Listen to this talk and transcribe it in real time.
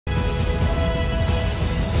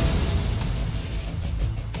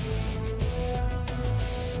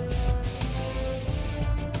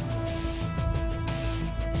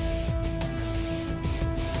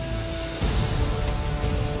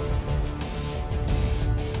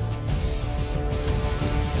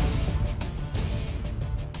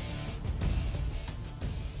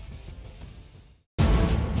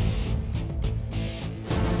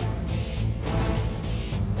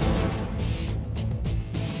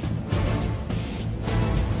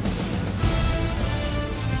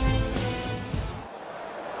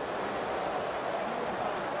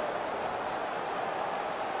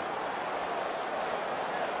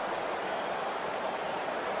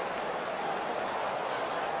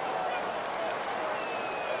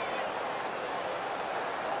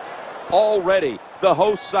already the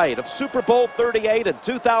host site of Super Bowl 38 in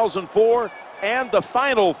 2004 and the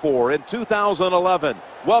Final Four in 2011.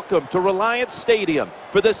 Welcome to Reliance Stadium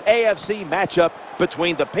for this AFC matchup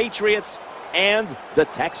between the Patriots and the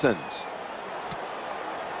Texans.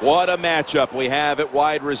 What a matchup we have at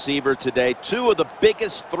wide receiver today. Two of the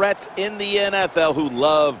biggest threats in the NFL who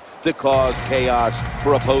love to cause chaos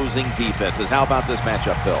for opposing defenses. How about this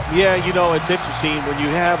matchup, Phil? Yeah, you know, it's interesting. When you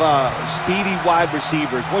have speedy wide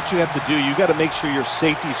receivers, what you have to do, you got to make sure your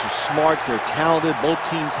safeties are smart, they're talented. Both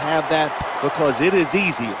teams have that because it is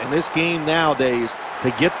easy in this game nowadays to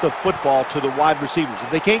get the football to the wide receivers. If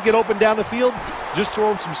they can't get open down the field, just throw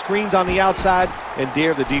them some screens on the outside and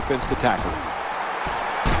dare the defense to tackle.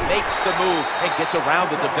 Makes the move and gets around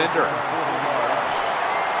the defender.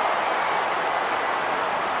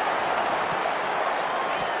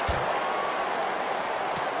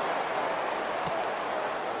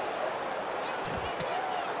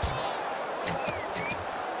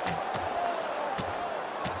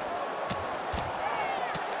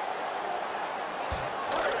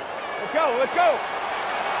 Let's go.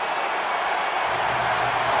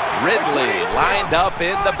 Ridley lined up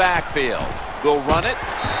in the backfield. Will run it.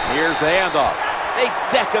 Here's the handoff. They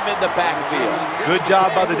deck him in the backfield. Good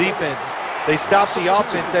job by the defense. They stopped the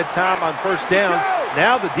offense that time on first down.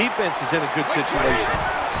 Now the defense is in a good situation.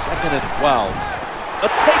 2nd and 12. A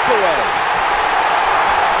takeaway.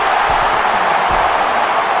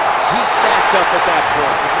 He's stacked up at that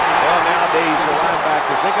point. Well, nowadays, the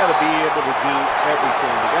linebackers, they got to be able to do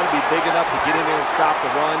everything. They got to be big enough to get in there and stop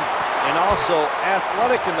the run, and also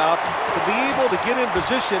athletic enough to be able to get in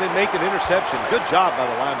position and make an interception. Good job by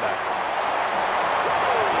the linebacker.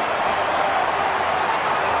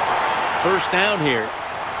 First down here.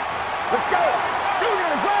 Let's go.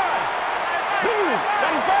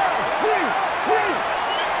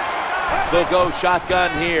 They'll go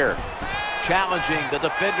shotgun here. Challenging the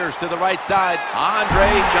defenders to the right side. Andre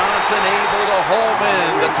Johnson able to home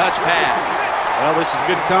in the touch pass. Well, this is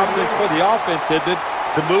good confidence for the offense, isn't it?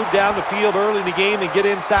 To move down the field early in the game and get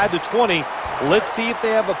inside the 20. Let's see if they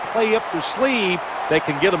have a play up their sleeve that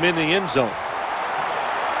can get them in the end zone.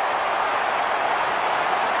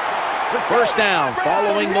 First down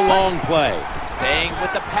following the long play. Staying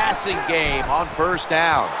with the passing game on first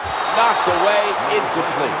down. Knocked away,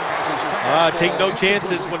 incomplete. Take no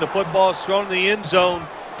chances when the football is thrown in the end zone.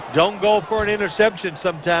 Don't go for an interception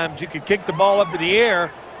sometimes. You can kick the ball up in the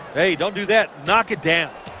air. Hey, don't do that. Knock it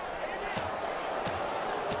down.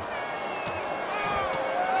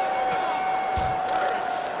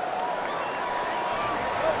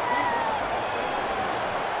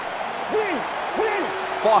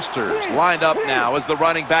 Foster's lined up now as the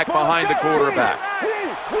running back behind the quarterback.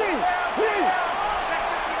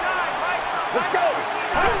 Let's go.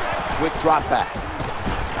 Quick drop back.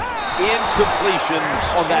 Incompletion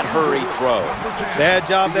on that hurried throw. Bad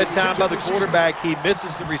job that time by the quarterback. He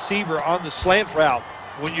misses the receiver on the slant route.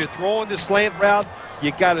 When you're throwing the slant route,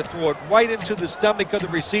 you got to throw it right into the stomach of the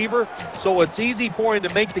receiver so it's easy for him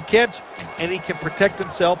to make the catch and he can protect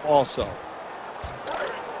himself also.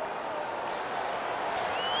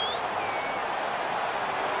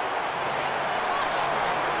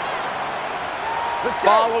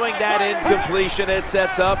 Following that incompletion, it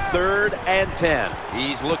sets up 3rd and 10.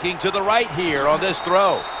 He's looking to the right here on this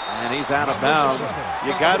throw. And he's out of bounds.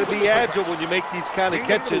 You got to be agile when you make these kind of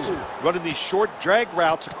catches, running these short drag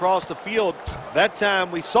routes across the field. That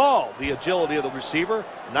time we saw the agility of the receiver.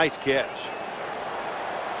 Nice catch.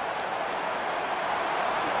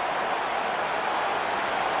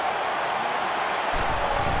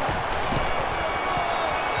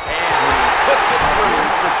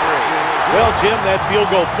 Well, Jim, that field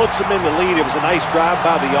goal puts them in the lead. It was a nice drive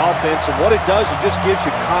by the offense, and what it does, it just gives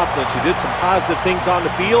you confidence. You did some positive things on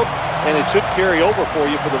the field, and it should carry over for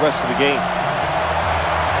you for the rest of the game.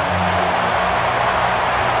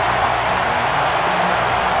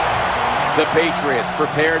 The Patriots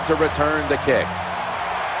prepared to return the kick.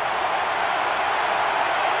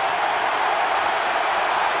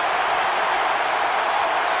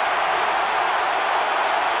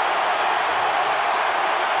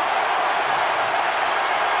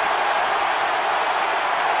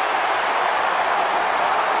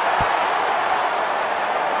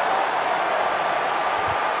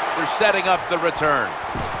 Setting up the return.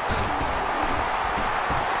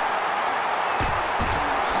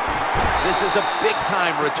 This is a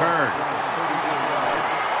big-time return.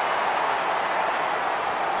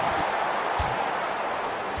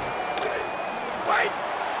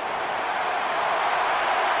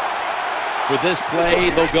 For this play,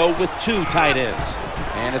 they'll go with 2 tight ends.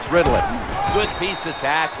 And it's Ridley. Good piece of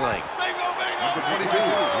tackling.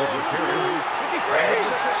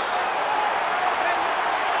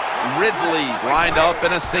 Ridley's lined up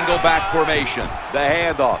in a single back formation. The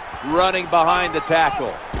handoff, running behind the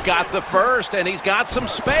tackle. Got the first, and he's got some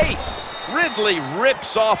space. Ridley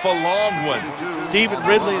rips off a long one. Stephen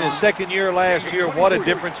Ridley in his second year last year, what a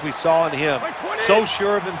difference we saw in him. So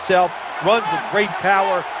sure of himself, runs with great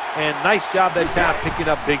power, and nice job that time picking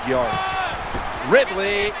up big yards.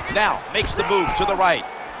 Ridley now makes the move to the right.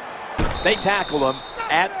 They tackle him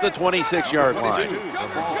at the 26-yard line.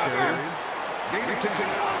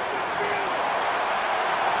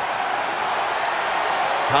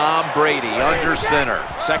 Tom Brady under center.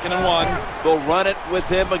 2nd and 1. They'll run it with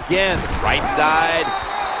him again. Right side.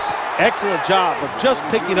 Excellent job of just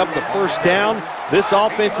picking up the first down. This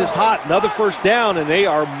offense is hot. Another first down, and they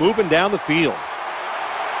are moving down the field.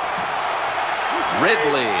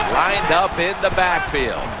 Ridley lined up in the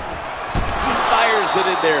backfield. He fires it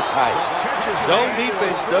in there tight. Zone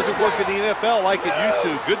defense doesn't work in the NFL like it used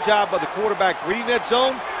to. Good job by the quarterback reading that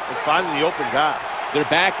zone and finding the open guy. They're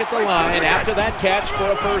back at the line after that catch for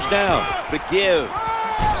a first down. The give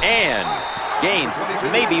and gains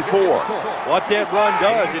maybe 4. What that run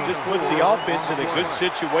does, it just puts the offense in a good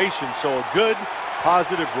situation. So a good,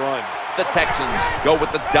 positive run. The Texans go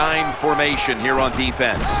with the dime formation here on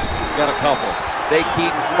defense. Got a couple. They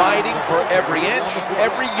keep fighting for every inch,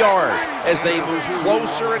 every yard as they move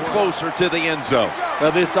closer and closer to the end zone.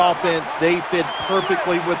 Now this offense, they fit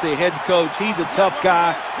perfectly with the head coach. He's a tough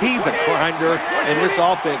guy. He's a grinder. And this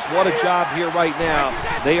offense, what a job here right now.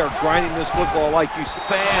 They are grinding this football like you said.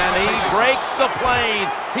 And he breaks the plane.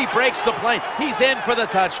 He breaks the plane. He's in for the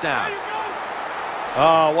touchdown.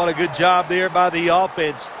 Oh, what a good job there by the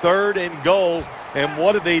offense. 3rd and goal. And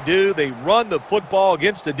what do? They run the football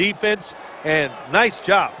against the defense. And nice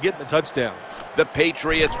job getting the touchdown. The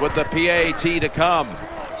Patriots with the PAT to come.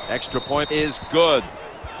 Extra point is good.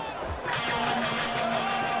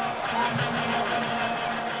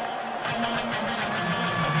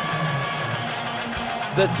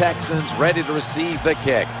 The Texans ready to receive the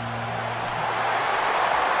kick.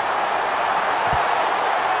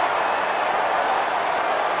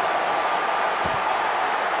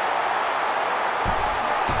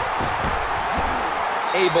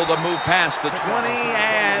 Able to move past the 20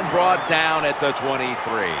 and brought down at the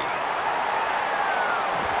 23.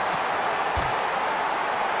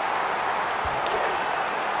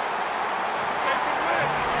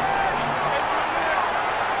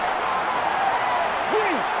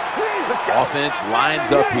 Offense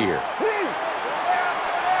lines up here.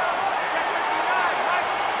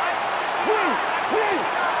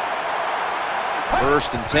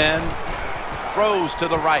 First and 10. Throws to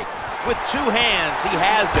the right. With 2 hands, he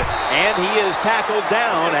has it. And he is tackled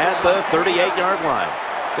down at the 38-yard line.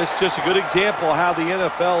 This is just a good example of how the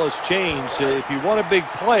NFL has changed. If you want a big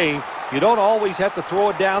play, you don't always have to throw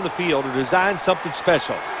it down the field or design something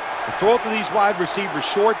special. To throw it to these wide receivers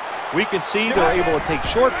short, we can see they're able to take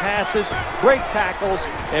short passes, break tackles,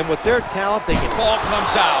 and with their talent, they can... Ball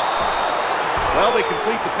comes out. Well, they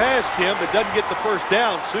complete the pass, Jim, but doesn't get the first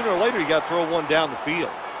down. Sooner or later, you got to throw one down the field.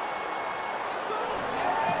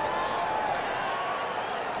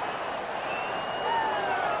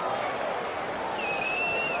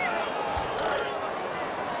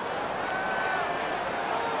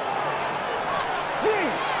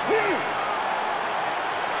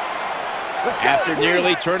 After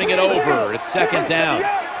nearly turning it over, it's 2nd down.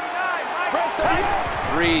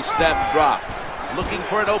 3-step drop. Looking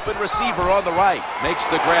for an open receiver on the right. Makes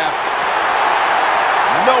the grab.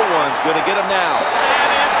 No one's going to get him now. And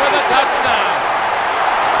in for the touchdown.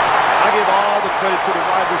 I give all the credit to the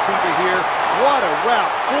wide receiver here. What a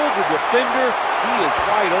route. Fooled the defender. He is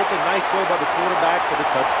wide open. Nice throw by the quarterback for the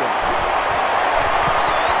touchdown.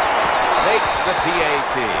 Makes the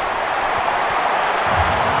PAT.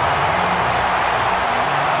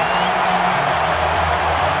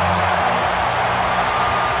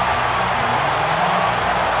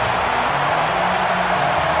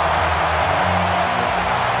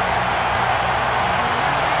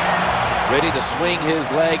 Ready to swing his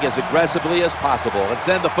leg as aggressively as possible and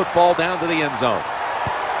send the football down to the end zone.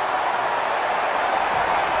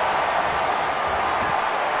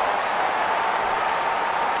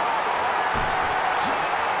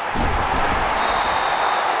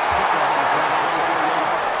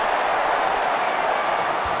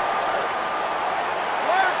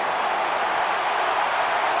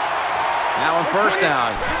 Now on first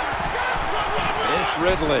down, it's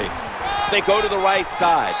Ridley. They go to the right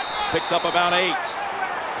side. Picks up about 8.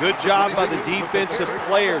 Good job by the defensive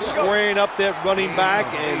player squaring up that running back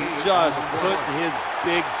and just putting his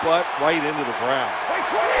big butt right into the ground.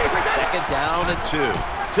 Second down and 2.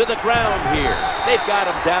 To the ground here. They've got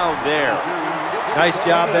him down there. Nice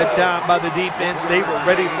job that time by the defense. They were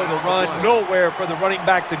ready for the run. Nowhere for the running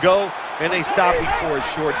back to go, and they stopped him for a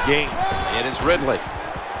short gain. It is Ridley.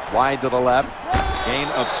 Wide to the left. Gain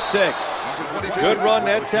of 6. Good run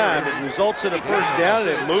that time. It results in a first down, and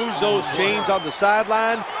it moves those chains on the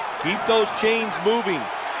sideline. Keep those chains moving.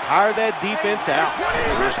 Tire that defense out.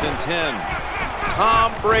 First and 10.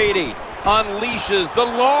 Tom Brady unleashes the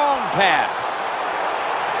long pass.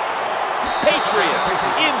 Patriots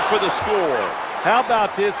in for the score. How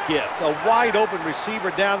about this gift? A wide open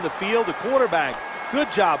receiver down the field. The quarterback,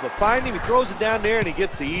 good job of finding him. He throws it down there, and he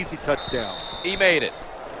gets the easy touchdown. He made it.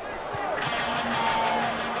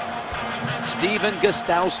 Steven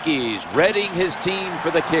Gostowski's readying his team for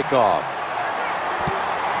the kickoff.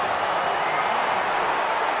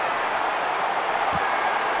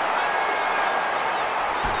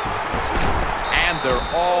 And they're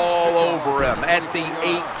all over him at the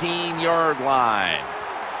 18-yard line.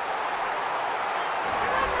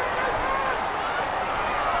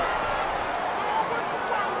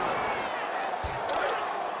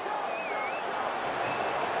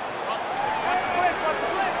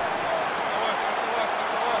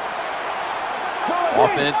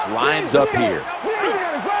 Offense lines up here.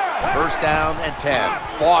 First down and 10.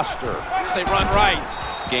 Foster. They run right.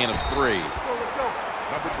 Gain of 3.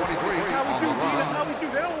 Number 23 on the run.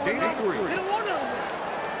 Gain of 3. They don't want none of this.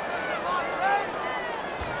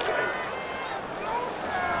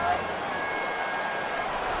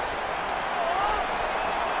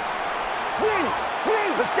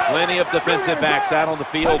 Let's go. Plenty of defensive backs out on the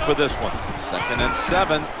field for this one. Second and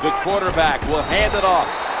 7. The quarterback will hand it off.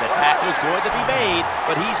 The tackle's going to be made,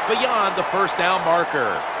 but he's beyond the first down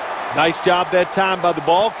marker. Nice job that time by the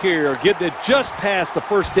ball carrier. Getting it just past the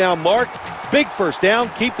first down mark. Big first down.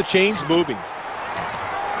 Keep the chains moving.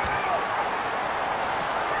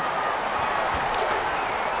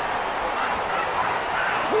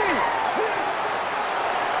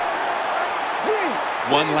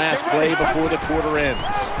 One last play before the quarter ends.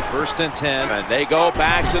 First and 10, and they go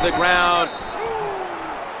back to the ground.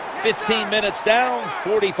 15 minutes down,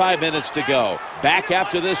 45 minutes to go. Back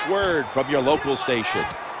after this word from your local station.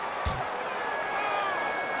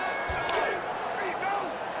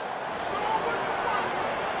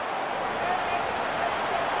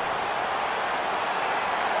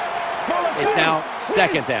 It's now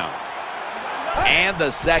second down. And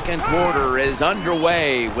the second quarter is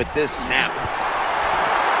underway with this snap.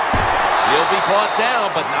 He'll be brought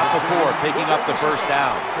down, but not before picking up the first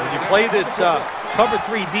down. When you play this cover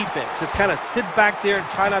 3 defense, just kind of sit back there and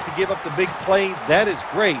try not to give up the big play. That is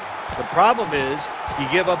great. The problem is you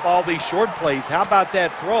give up all these short plays. How about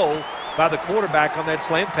that throw by the quarterback on that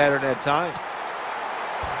slant pattern that time?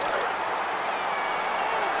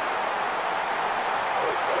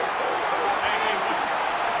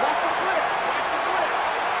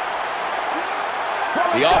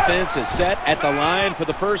 The offense is set at the line for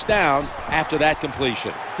the first down after that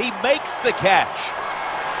completion. He makes the catch.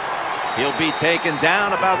 He'll be taken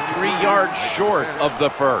down about 3 yards short of the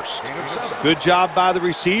first. Good job by the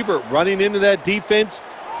receiver, running into that defense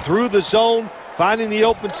through the zone, finding the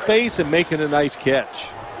open space and making a nice catch.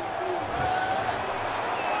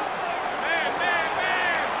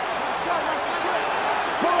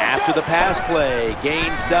 After the pass play,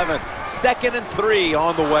 gain 7. Second and 3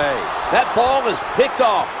 on the way. That ball is picked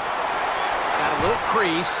off. Got a little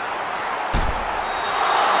crease.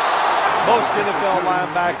 Most NFL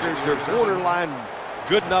linebackers, they're borderline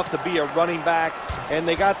good enough to be a running back, and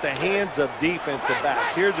they got the hands of defensive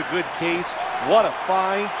backs. Here's a good case. What a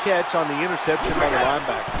fine catch on the interception by the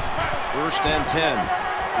linebacker. First and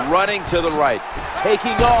 10. Running to the right.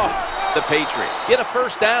 Taking off the Patriots. Get a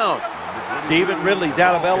first down. Stephen Ridley's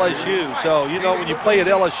out of LSU, so you know when you play at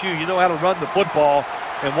LSU, you know how to run the football,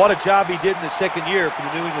 and what a job he did in the second year for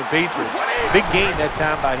the New England Patriots. Big gain that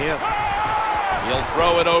time by him. He'll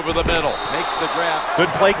throw it over the middle. Makes the grab.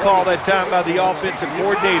 Good play call that time by the offensive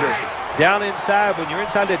coordinator. Down inside, when you're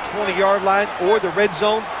inside that 20-yard line or the red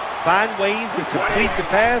zone, find ways to complete the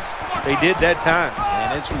pass. They did that time.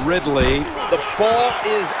 And it's Ridley. The ball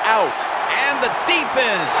is out, and the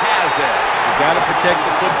defense has it. You got to protect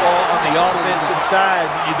the football on the offensive side.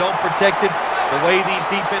 When you don't protect it, the way these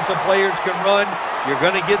defensive players can run, you're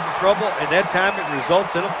going to get in trouble, and that time it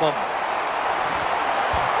results in a fumble.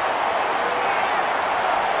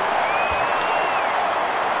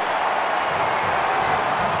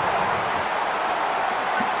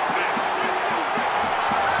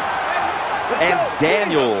 And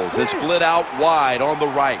Daniels is split out wide on the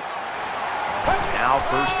right. Now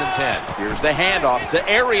 1st and 10. Here's the handoff to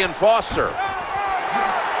Arian Foster.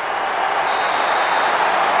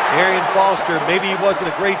 Arian Foster, maybe he wasn't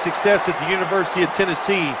a great success at the University of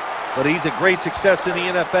Tennessee, but he's a great success in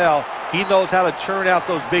the NFL. He knows how to churn out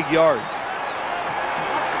those big yards.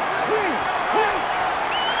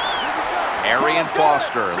 Arian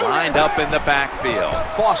Foster lined up in the backfield.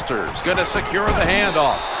 Foster's going to secure the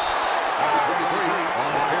handoff.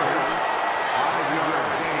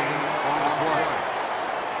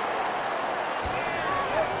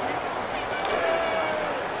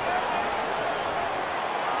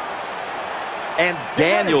 And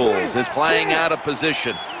Daniels is playing out of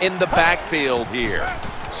position in the backfield here.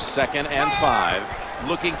 2nd and 5.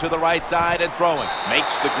 Looking to the right side and throwing.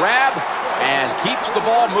 Makes the grab and keeps the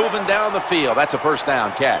ball moving down the field. That's a 1st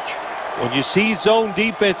down catch. When you see zone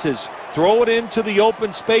defenses, throw it into the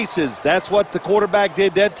open spaces. That's what the quarterback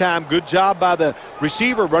did that time. Good job by the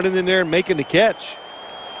receiver running in there and making the catch.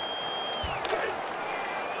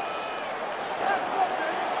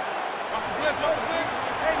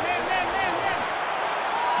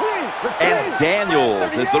 And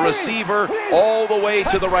Daniels is the receiver all the way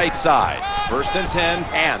to the right side. 1st and 10,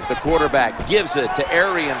 and the quarterback gives it to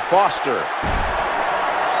Arian Foster.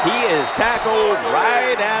 He is tackled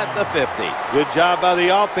right at the 50. Good job by the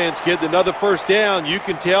offense, getting another 1st down. You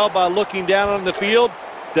can tell by looking down on the field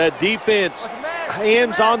that defense,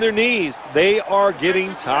 hands on their knees. They are getting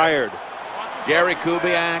tired. Gary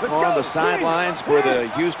Kubiak on the sidelines for the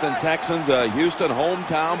Houston Texans, a Houston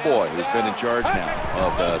hometown boy who's been in charge now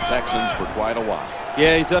of the Texans for quite a while.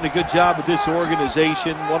 Yeah, he's done a good job with this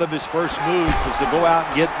organization. One of his first moves was to go out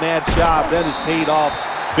and get Matt Schaub. That has paid off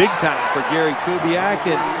big time for Gary Kubiak.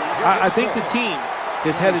 And I think the team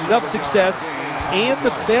has had enough success and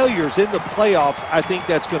the failures in the playoffs. I think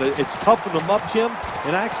that's it's toughened them up, Jim,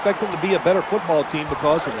 and I expect them to be a better football team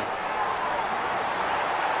because of that.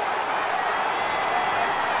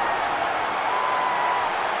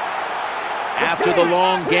 After the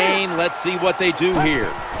long gain, let's see what they do here.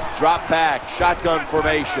 Drop back, shotgun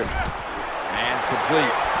formation, and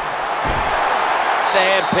complete.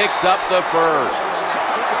 And picks up the 1st.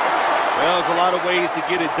 Well, there's a lot of ways to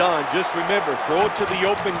get it done. Just remember, throw it to the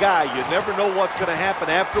open guy. You never know what's going to happen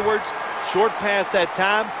afterwards. Short pass that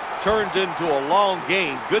time turns into a long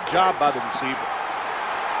gain. Good job by the receiver.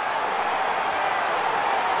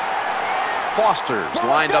 Foster's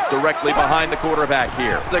lined up directly behind the quarterback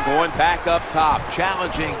here. They're going back up top,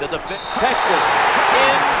 challenging the Texans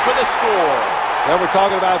in for the score. Now we're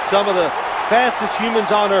talking about some of the fastest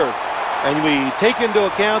humans on earth. And we take into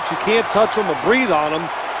account you can't touch them or breathe on them.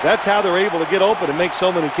 That's how they're able to get open and make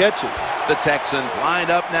so many catches. The Texans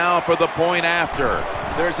lined up now for the point after.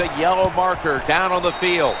 There's a yellow marker down on the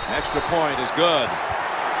field. Extra point is good.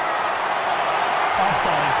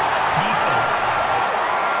 Offside. Defense.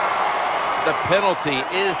 The penalty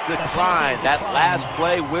is declined. That last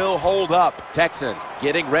play will hold up. Texans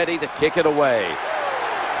getting ready to kick it away.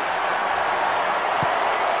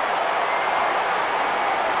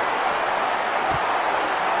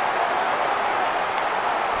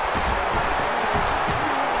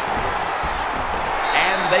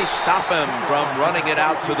 And they stop him from running it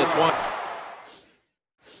out to the 20.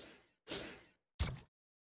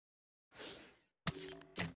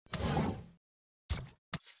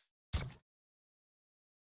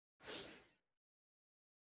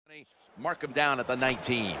 Mark him down at the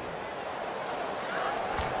 19.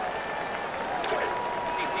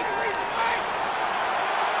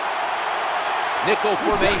 Nickel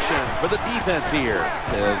formation for the defense here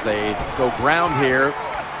as they go ground here.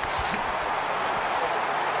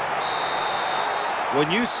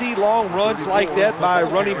 When you see long runs like that by a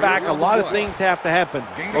running back, a lot of things have to happen.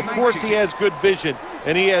 Of course, he has good vision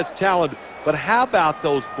and he has talent, but how about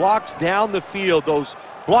those blocks down the field, those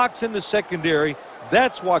blocks in the secondary?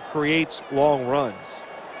 That's what creates long runs.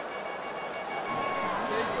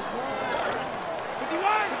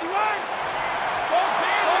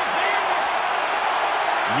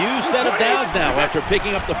 New set of downs now after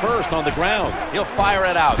picking up the 1st on the ground. He'll fire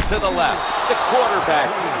it out to the left. The quarterback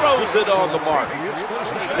throws it on the mark.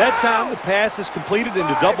 That time the pass is completed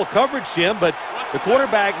into double coverage, Jim, but the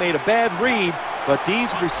quarterback made a bad read. But these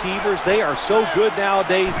receivers, they are so good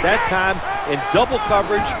nowadays. That time in double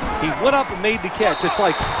coverage, he went up and made the catch. It's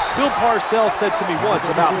like Bill Parcells said to me once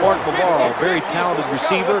about Mark Navarro, a very talented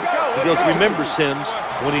receiver. He goes, remember, Sims,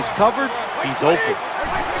 when he's covered, he's open.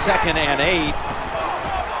 2nd and 8.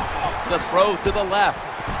 The throw to the left.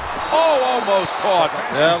 Oh, almost caught.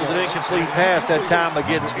 That was an incomplete pass that time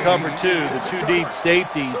against cover 2, the 2 deep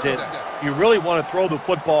safeties. And you really want to throw the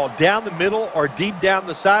football down the middle or deep down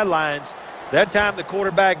the sidelines. That time the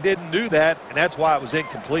quarterback didn't do that, and that's why it was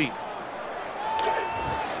incomplete.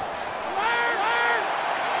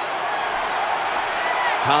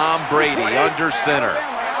 Tom Brady under center.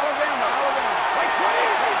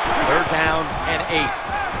 3rd down and 8.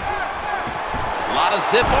 A lot of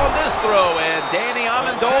zip on this throw, and Danny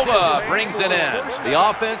Amendola brings it in. The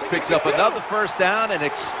offense picks up another 1st down and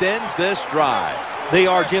extends this drive. They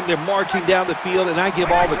are, Jim. They're marching down the field, and I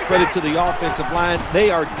give all the credit to the offensive line.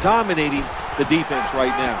 They are dominating the defense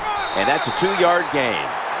right now. And that's a 2-yard gain.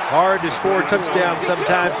 Hard to score a touchdown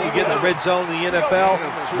sometimes when you get in the red zone in the NFL.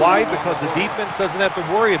 Why? Because the defense doesn't have to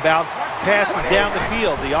worry about passes down the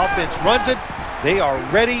field. The offense runs it. They are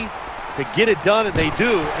ready to get it done, and they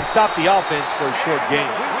do, and stop the offense for a short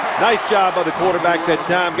gain. Nice job by the quarterback that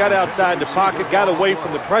time. Got outside the pocket, got away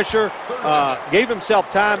from the pressure, gave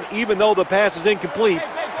himself time even though the pass is incomplete.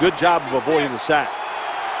 Good job of avoiding the sack.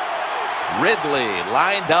 Ridley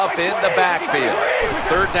lined up in the backfield.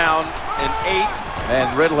 3rd down and 8.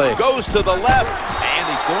 And Ridley goes to the left, and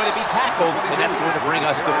he's going to be tackled, and that's going to bring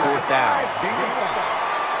us to 4th down.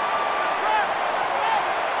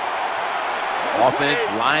 Offense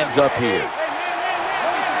lines up here.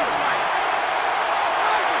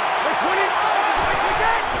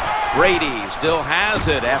 Brady still has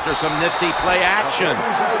it after some nifty play action.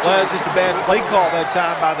 Well, it's just a bad play call that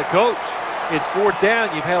time by the coach. It's 4th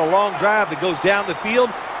down. You've had a long drive that goes down the field,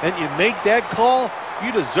 and you make that call,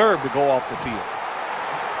 you deserve to go off the field.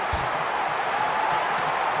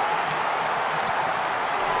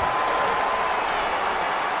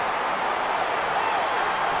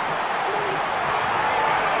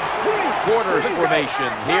 Quarters formation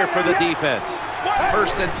here for the defense.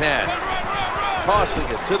 1st and 10. Tossing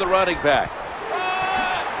it to the running back.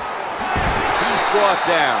 He's brought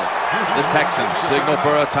down. The Texans signal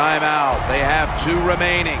for a timeout. They have 2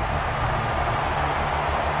 remaining.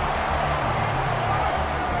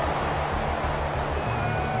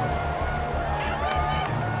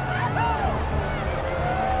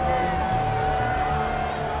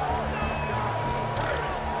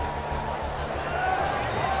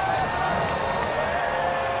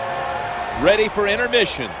 Ready for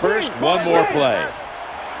intermission. First, one more play.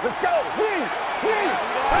 Let's go.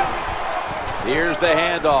 Here's the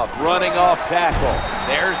handoff, running off tackle.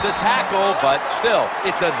 There's the tackle, but still,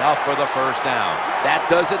 it's enough for the 1st down. That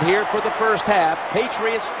does it here for the 1st half.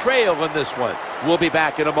 Patriots trail in this one. We'll be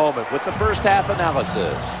back in a moment with the 1st half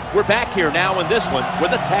analysis. We're back here now in this one where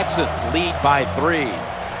the Texans lead by 3.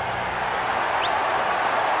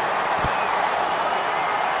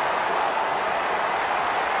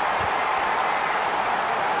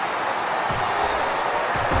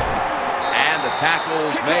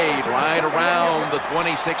 Tackles made right around the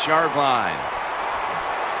 26-yard line.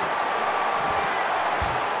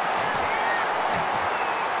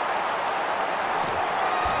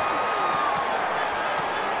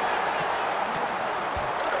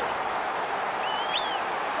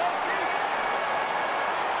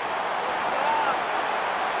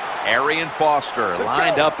 Arian Foster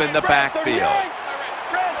lined up in the backfield.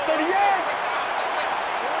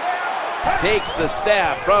 Takes the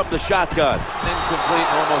snap from the shotgun. Incomplete,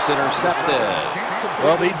 almost intercepted.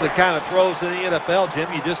 Well, these are the kind of throws in the NFL,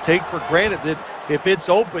 Jim, you just take for granted that if it's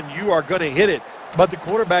open, you are going to hit it. But the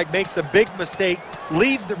quarterback makes a big mistake,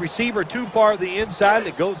 leads the receiver too far to the inside, and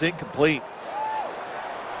it goes incomplete.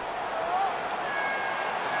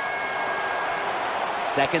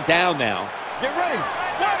 Second down now. Get ready.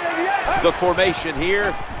 The formation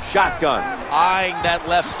here, shotgun, eyeing that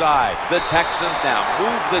left side. The Texans now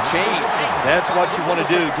move the chains. That's what you want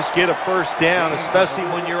to do. Just get a 1st down, especially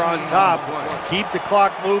when you're on top. Keep the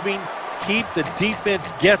clock moving. Keep the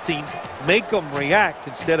defense guessing. Make them react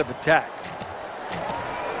instead of attack.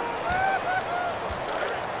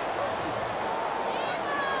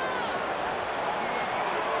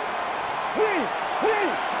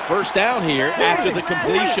 First down here after the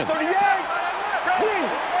completion.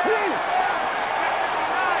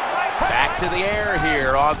 Back to the air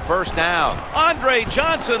here on 1st down. Andre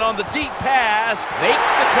Johnson on the deep pass makes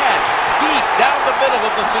the catch deep down the middle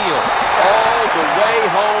of the field. All the way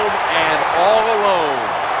home and all alone.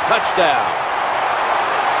 Touchdown.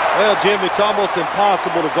 Well, Jim, it's almost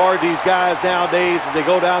impossible to guard these guys nowadays as they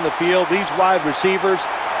go down the field. These wide receivers,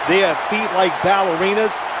 they have feet like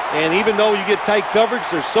ballerinas. And even though you get tight coverage,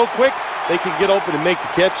 they're so quick, they can get open and make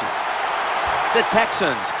the catches. The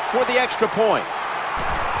Texans for the extra point.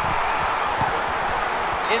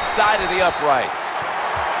 Inside of the uprights.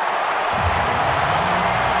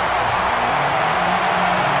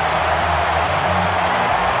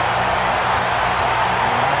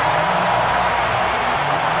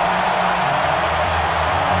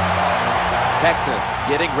 Texans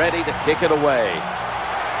getting ready to kick it away.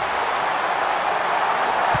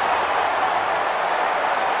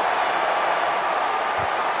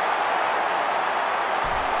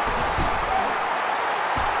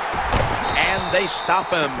 And they stop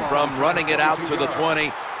him from running it out to the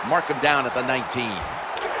 20. Mark him down at the 19.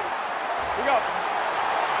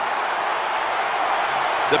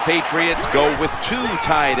 The Patriots go with 2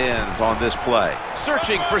 tight ends on this play.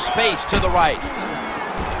 Searching for space to the right.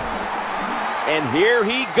 And here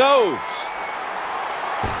he goes.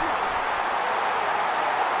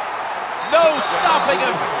 No stopping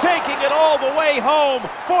him, taking it all the way home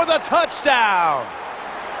for the touchdown.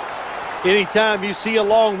 Anytime you see a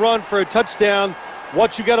long run for a touchdown,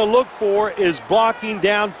 what you got to look for is blocking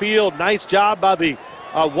downfield. Nice job by the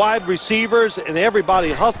wide receivers and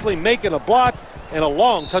everybody hustling, making a block, and a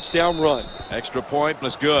long touchdown run. Extra point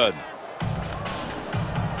was good.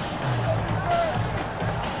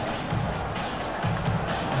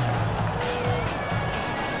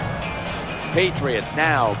 Patriots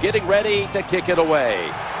now getting ready to kick it away.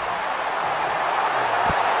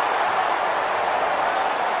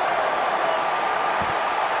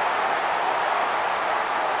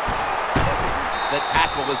 The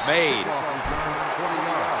tackle is made.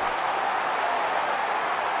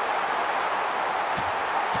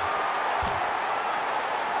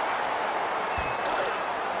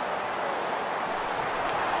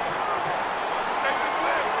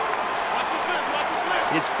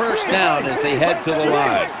 It's first down as they head to the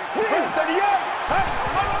line.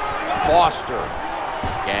 Foster.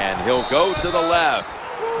 And he'll go to the left.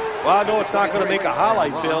 Well, I know it's not going to make a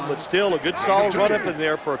highlight film, but still a good solid run up in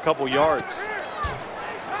there for a couple yards.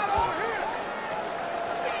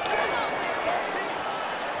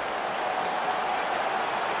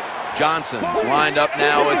 Johnson's lined up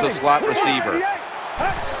now as a slot receiver.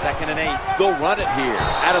 2nd and 8. They'll run it here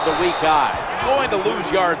out of the weak eye. Going to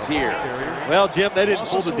lose yards here. Well, Jim, they didn't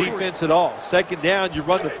pull the defense at all. 2nd down, you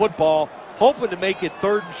run the football, hoping to make it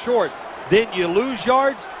 3rd and short. Then you lose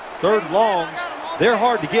yards, 3rd longs. They're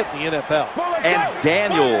hard to get in the NFL. And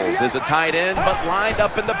Daniels is a tight end, but lined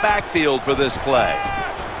up in the backfield for this play.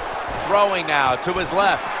 Throwing now to his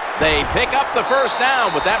left. They pick up the first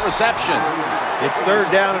down with that reception. It's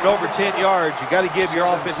 3rd down and over 10 yards. You got to give your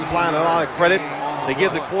offensive line a lot of credit. They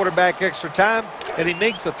give the quarterback extra time, and he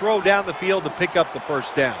makes the throw down the field to pick up the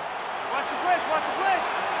first down.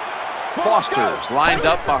 Foster's lined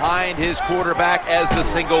up behind his quarterback as the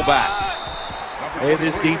single back. Hey,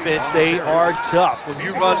 this defense, they are tough. When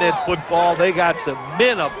you run that football, they got some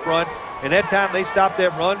men up front, and that time they stopped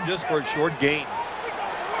that run just for a short gain.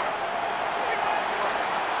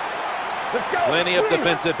 Plenty of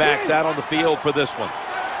defensive backs out on the field for this one.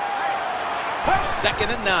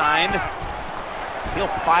 2nd and 9. He'll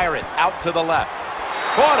fire it out to the left.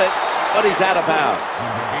 Caught it, but he's out of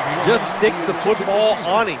bounds. Just stick the football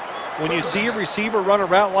on him. When you see a receiver run a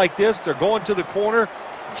route like this, they're going to the corner,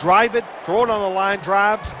 drive it, throw it on a line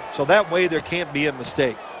drive, so that way there can't be a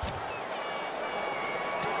mistake.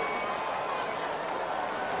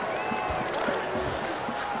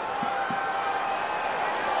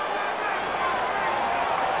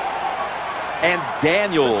 And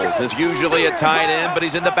Daniels is usually a tight end, but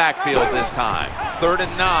he's in the backfield this time. 3rd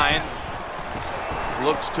and 9.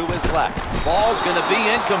 Looks to his left. Ball's going to be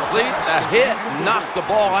incomplete. A hit knocked the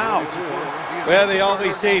ball out. Well, they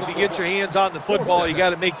always say if you get your hands on the football, you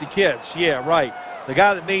got to make the catch. Yeah, right. The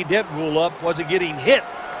guy that made that rule up wasn't getting hit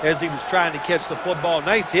as he was trying to catch the football.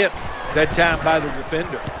 Nice hit that time by the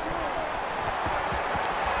defender.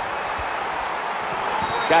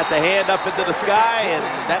 Got the hand up into the sky, and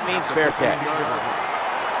that means fair catch.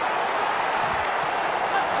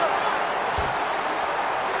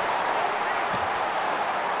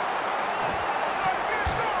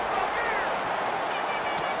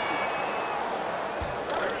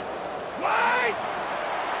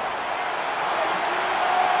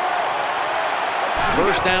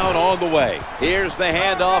 First down on the way. Here's the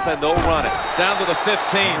handoff, and they'll run it down to the 15.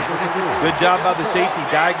 Good job by the safety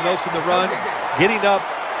diagnosing the run, getting up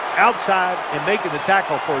outside and making the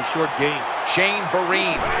tackle for a short gain. Shane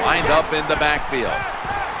Vereen lined up in the backfield.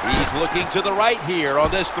 He's looking to the right here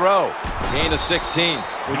on this throw. Gain of 16.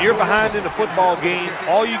 When you're behind in a football game,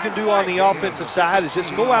 all you can do on the offensive side is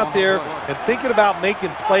just go out there and thinking about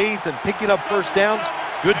making plays and picking up first downs.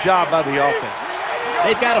 Good job by the offense.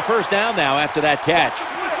 They've got a first down now after that catch.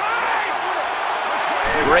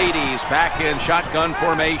 Brady's back in shotgun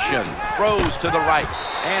formation. Throws to the right.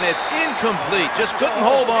 And it's incomplete. Just couldn't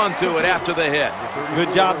hold on to it after the hit.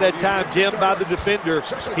 Good job that time, Jim, by the defender.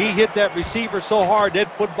 He hit that receiver so hard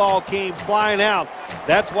that football came flying out.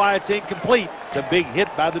 That's why it's incomplete. The big hit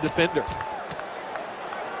by the defender.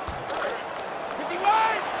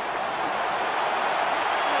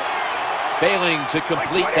 failing to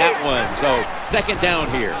complete that one. So second down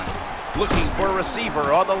here. Looking for a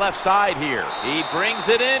receiver on the left side here. He brings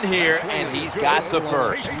it in here, and he's got the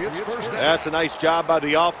first. That's a nice job by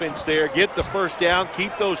the offense there. Get the first down,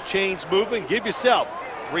 keep those chains moving, give yourself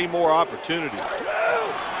 3 more opportunities.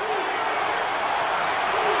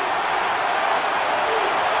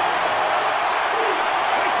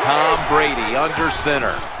 Tom Brady under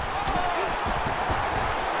center.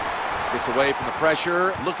 Gets away from the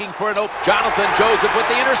pressure, looking for an open. Jonathan Joseph with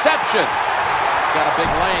the interception. Got a big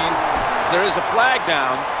lane. There is a flag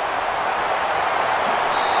down.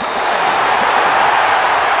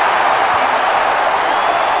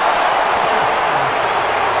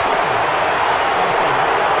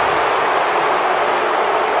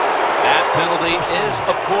 That penalty is,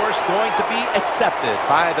 of course, going to be accepted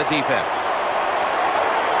by the defense.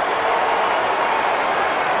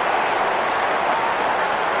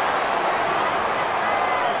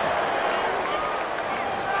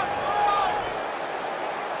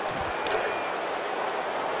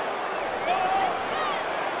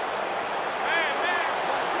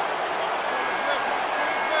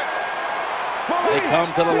 They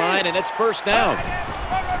come to the line, and it's first down.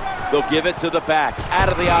 They'll give it to the back, out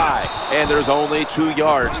of the eye, and there's only 2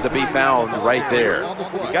 yards to be found right there.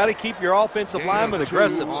 You got to keep your offensive lineman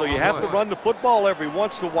aggressive, so you have to run the football every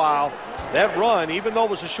once in a while. That run, even though it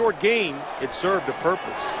was a short gain, it served a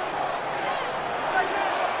purpose.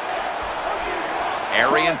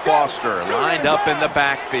 Arian Foster lined up in the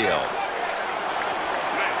backfield.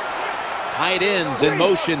 Tight ends in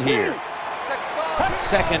motion here.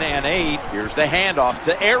 2nd and 8. Here's the handoff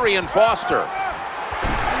to Arian Foster.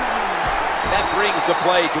 That brings the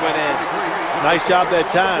play to an end. Nice job that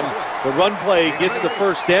time. The run play gets the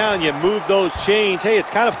first down. You move those chains. Hey, it's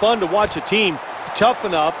kind of fun to watch a team tough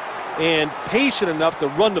enough and patient enough to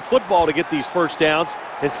run the football to get these first downs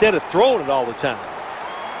instead of throwing it all the time.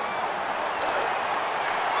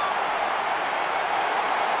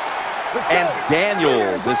 And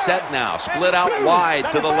Daniels is set now. Split out wide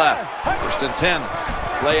to the left. 1st and 10.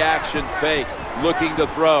 Play action fake. Looking to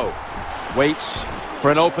throw. Waits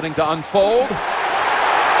for an opening to unfold.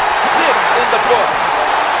 Zips in the books.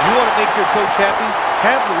 You want to make your coach happy?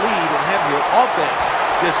 Have the lead and have your offense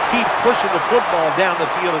just keep pushing the football down the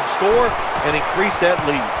field and score and increase that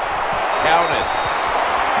lead. Counted.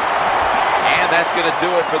 And that's going to do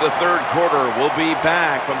it for the 3rd quarter. We'll be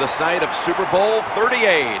back from the site of Super Bowl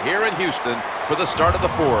 38 here in Houston for the start of the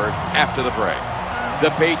 4th after the break.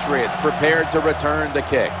 The Patriots prepared to return the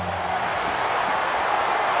kick.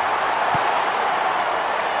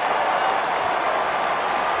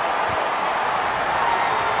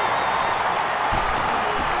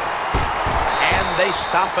 And they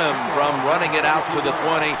stop him from running it out to the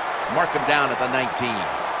 20. Mark him down at the 19.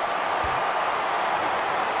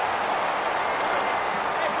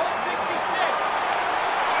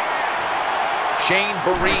 Shane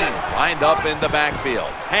Vereen lined up in the backfield.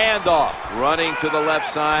 Handoff, running to the left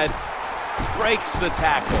side. Breaks the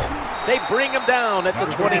tackle. They bring him down at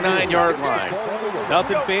the 29-yard line.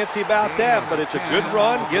 Nothing fancy about that, but it's a good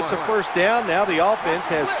run. Gets a first down. Now the offense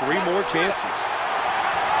has 3 more chances.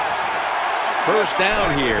 First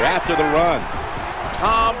down here after the run.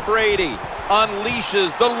 Tom Brady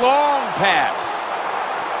unleashes the long pass.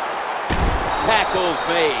 Tackles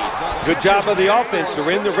made. Good job of the offense. They're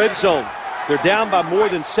in the red zone. They're down by more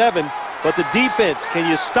than 7, but the defense, can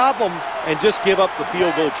you stop them and just give up the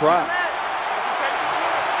field goal try?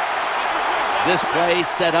 This play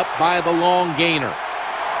set up by the long gainer.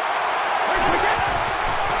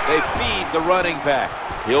 They feed the running back.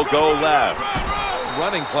 He'll go left.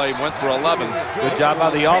 Running play went for 11. Good job by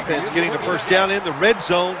the offense getting the first down in the red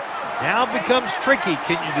zone. Now it becomes tricky.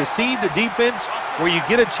 Can you deceive the defense where you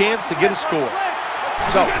get a chance to get a score?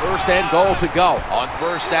 So, 1st and goal to go. On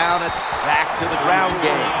 1st down, it's back to the ground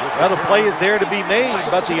game. Well, the play is there to be made,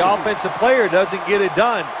 but the offensive player doesn't get it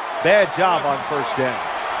done. Bad job on 1st down.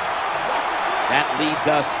 That leads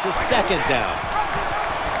us to 2nd down.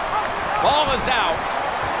 Ball is out.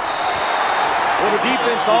 Well, the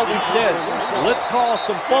defense always says, let's cause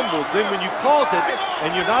some fumbles. Then when you cause it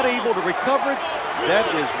and you're not able to recover it, that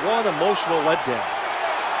is one emotional letdown.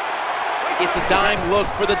 It's a dime look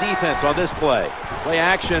for the defense on this play. Play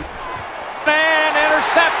action. And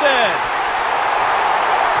intercepted.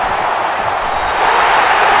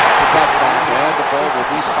 That's a touchdown, and the ball will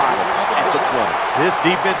be spotted at the 20. This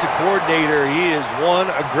defensive coordinator, he is one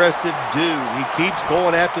aggressive dude. He keeps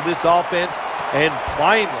going after this offense, and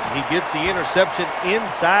finally he gets the interception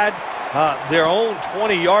inside their own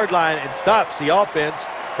 20-yard line and stops the offense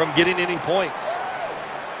from getting any points.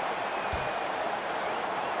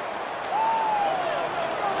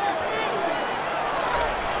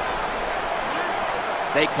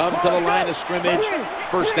 They come to the line of scrimmage.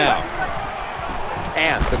 First down.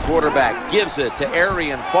 And the quarterback gives it to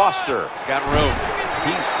Arian Foster. He's got room.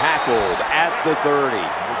 He's tackled at the 30.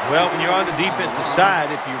 Well, when you're on the defensive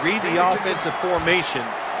side, if you read the offensive formation,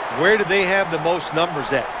 where do they have the most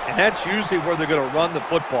numbers at? And that's usually where they're going to run the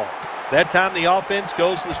football. That time the offense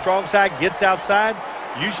goes to the strong side, gets outside,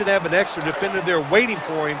 you should have an extra defender there waiting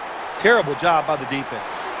for him. Terrible job by the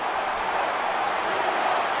defense.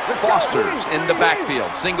 Foster's in the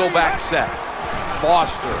backfield. Single back set.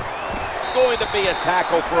 Foster going to be a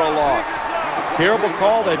tackle for a loss. Terrible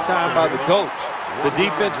call that time by the coach. The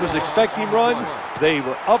defense was expecting run. They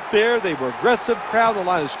were up there. They were aggressive, crowd the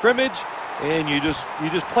line of scrimmage, and you just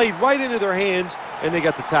played right into their hands, and they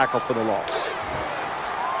got the tackle for the loss.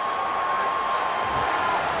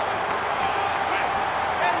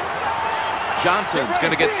 Johnson's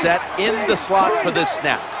going to get set in the slot for this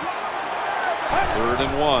snap. 3rd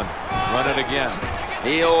and 1. Run it again.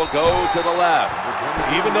 He'll go to the left.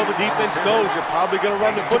 Even though the defense knows you're probably going to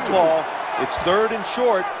run the football, it's 3rd and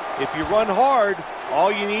short. If you run hard,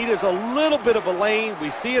 all you need is a little bit of a lane.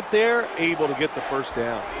 We see it there, able to get the first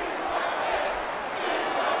down.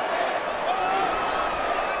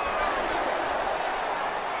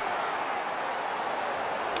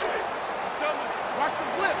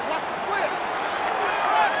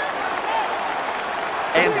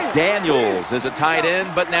 And Daniels is a tight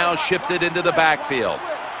end, but now shifted into the backfield.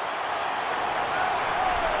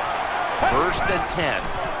 1st and 10.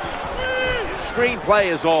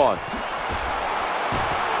 Screenplay is on.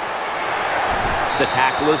 The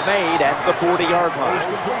tackle is made at the 40-yard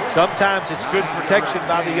line. Sometimes it's good protection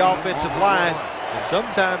by the offensive line, and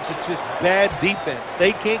sometimes it's just bad defense.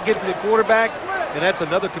 They can't get to the quarterback, and that's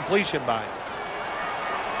another completion by him.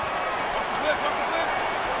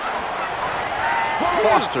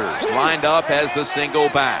 Foster's lined up as the single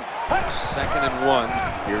back. 2nd and 1.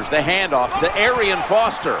 Here's the handoff to Arian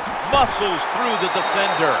Foster. Muscles through the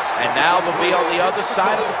defender. And now they'll be on the other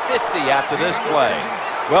side of the 50 after this play.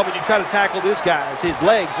 Well, when you try to tackle this guy, his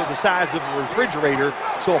legs are the size of a refrigerator,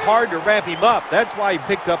 so hard to wrap him up. That's why he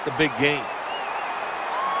picked up the big gain.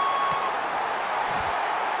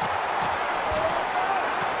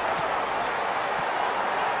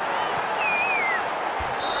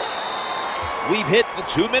 We've hit the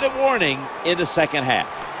 2-minute warning in the second half.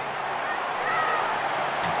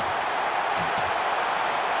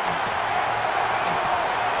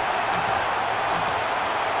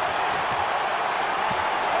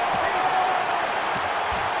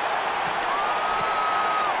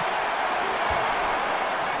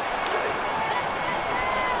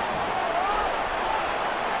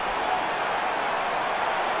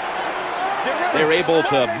 They're able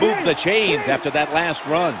to move the chains after that last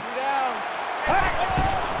run.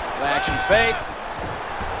 Action fake.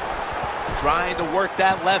 Trying to work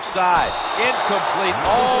that left side. Incomplete.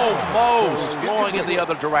 Almost going in the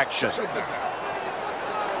other direction.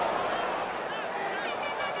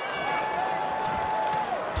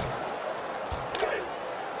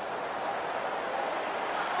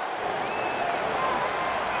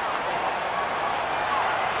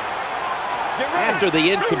 After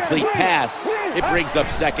the incomplete pass, it brings up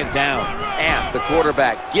 2nd down. And the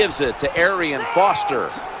quarterback gives it to Arian Foster.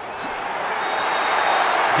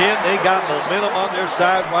 Jim, they got momentum on their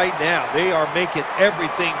side right now. They are making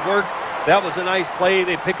everything work. That was a nice play.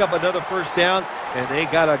 They pick up another first down, and they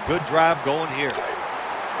got a good drive going here.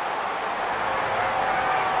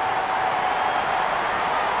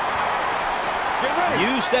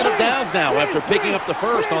 New set of downs now after picking up the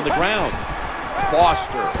first on the ground.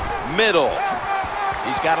 Foster, middle.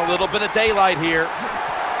 He's got a little bit of daylight here.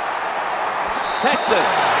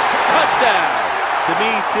 Texans, touchdown. To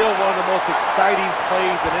me, still one of the most exciting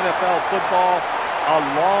plays in NFL football. A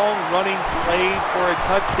long-running play for a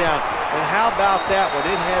touchdown. And how about that one?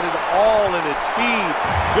 It had it all in its speed.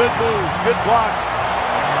 Good moves, good blocks.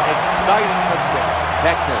 Exciting touchdown.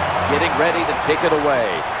 Texans getting ready to kick it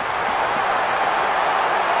away.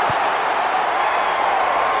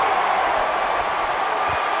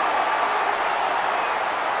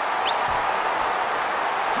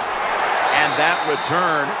 That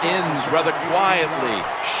return ends rather quietly,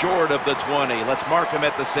 short of the 20. Let's mark him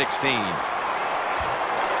at the 16.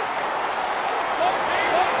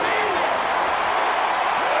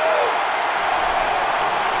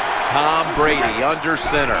 Tom Brady under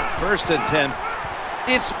center. 1st and 10.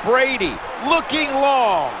 It's Brady looking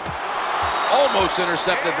long. Almost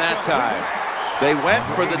intercepted that time. They went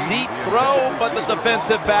for the deep throw, but the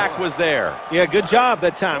defensive back was there. Yeah, good job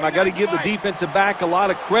that time. I got to give the defensive back a lot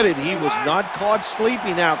of credit. He was not caught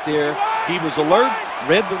sleeping out there. He was alert,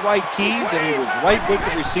 read the right keys, and he was right with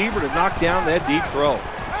the receiver to knock down that deep throw.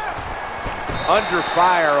 Under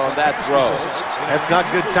fire on that throw. That's not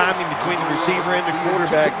good timing between the receiver and the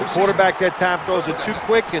quarterback. The quarterback that time throws it too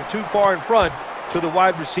quick and too far in front to the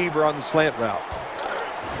wide receiver on the slant route.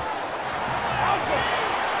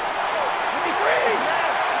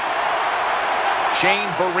 Shane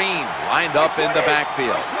Vereen lined up in the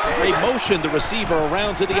backfield. They motioned the receiver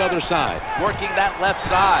around to the other side. Working that left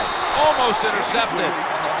side. Almost intercepted.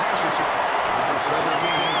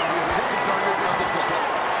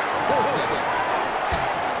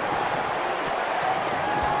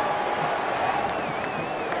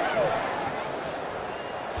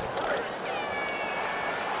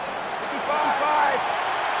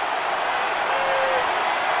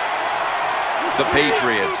 The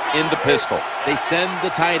Patriots in the pistol. They send the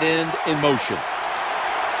tight end in motion.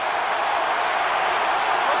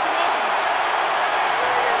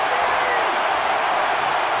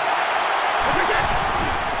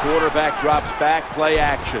 Quarterback drops back, play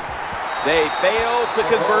action. They fail to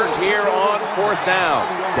convert here on 4th down.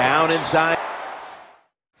 Down inside.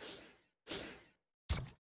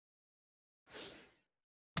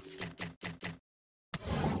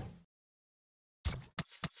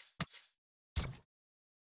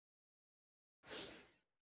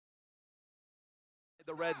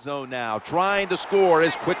 The red zone now, trying to score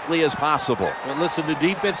as quickly as possible. And listen, the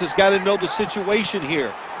defense has got to know the situation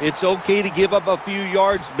here. It's okay to give up a few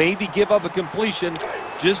yards, maybe give up a completion.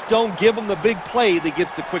 Just don't give them the big play that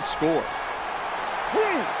gets the quick score.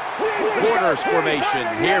 Quarters formation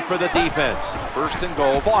here for the defense. 1st and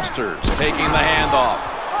goal, Foster's taking the handoff.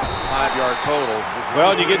 5-yard total.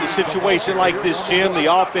 Well, you get in a situation like this, Jim,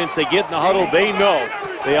 the offense, they get in the huddle, they know.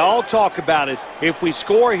 They all talk about it. If we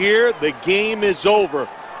score here, the game is over.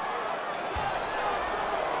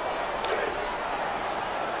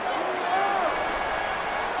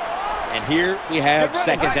 And here we have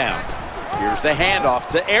 2nd down. Here's the handoff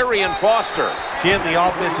to Arian Foster. Jim, the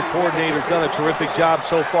offensive coordinator's done a terrific job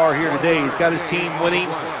so far here today. He's got his team winning.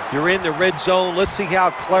 You're in the red zone. Let's see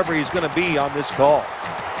how clever he's going to be on this call.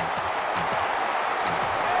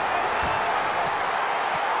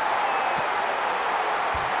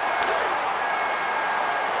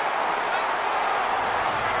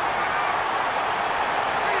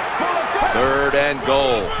 Third and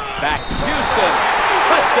goal. Back to Houston.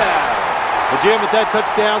 Touchdown. Well, Jim, with that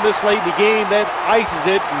touchdown this late in the game, that ices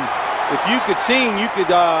it. And if you could sing, you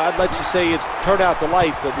could, I'd let you say it's turn out the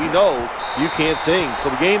lights, but we know you can't sing. So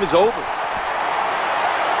the game is over.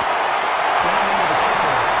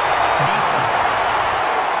 Defense.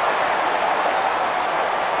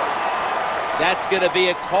 That's going to be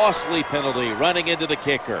a costly penalty running into the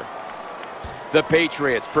kicker. The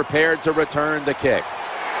Patriots prepared to return the kick.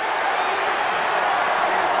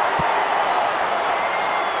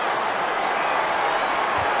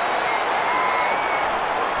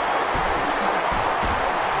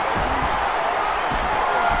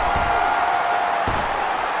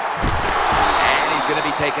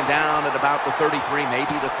 Taken down at about the 33,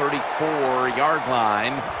 maybe the 34-yard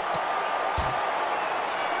line.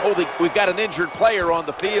 Oh, we've got an injured player on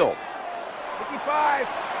the field. 55.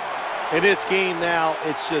 In this game now,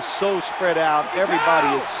 it's just so spread out.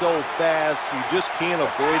 Everybody is so fast. You just can't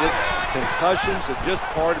avoid it. Concussions are just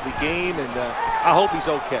part of the game, and I hope he's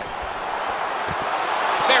okay.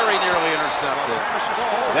 Very nearly intercepted.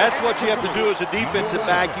 That's what you have to do as a defensive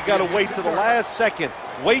back. You got to wait to the last second.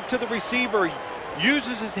 Wait till the receiver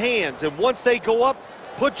uses his hands, and once they go up,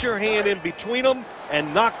 put your hand in between them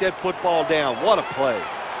and knock that football down. What a play.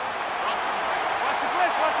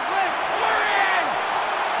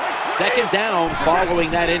 Second down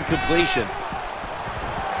following that incompletion.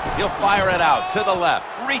 He'll fire it out to the left,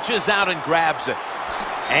 reaches out and grabs it.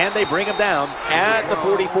 And they bring him down at the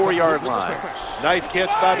 44-yard line. Nice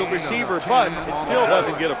catch by the receiver, but it still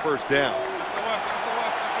doesn't get a first down.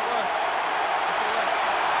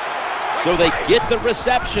 So they get the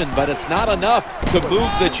reception, but it's not enough to move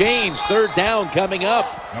the chains. 3rd down coming up.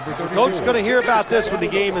 Coach is going to hear about this when the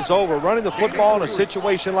game is over. Running the football in a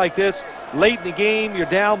situation like this, late in the game, you're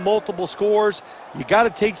down multiple scores. You got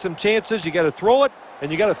to take some chances. You got to throw it,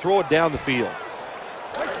 and you got to throw it down the field.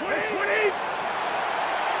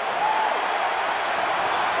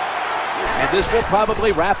 And this will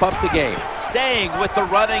probably wrap up the game. Staying with the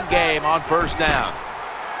running game on 1st down.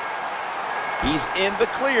 He's in the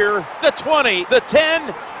clear. The 20, the 10.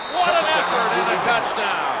 What an effort and a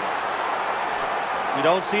touchdown. You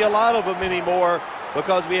don't see a lot of them anymore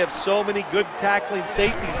because we have so many good tackling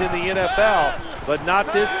safeties in the NFL, but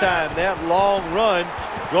not this time. That long run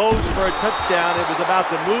goes for a touchdown. It was about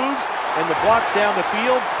the moves and the blocks down the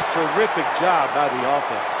field. Terrific job by the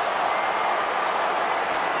offense.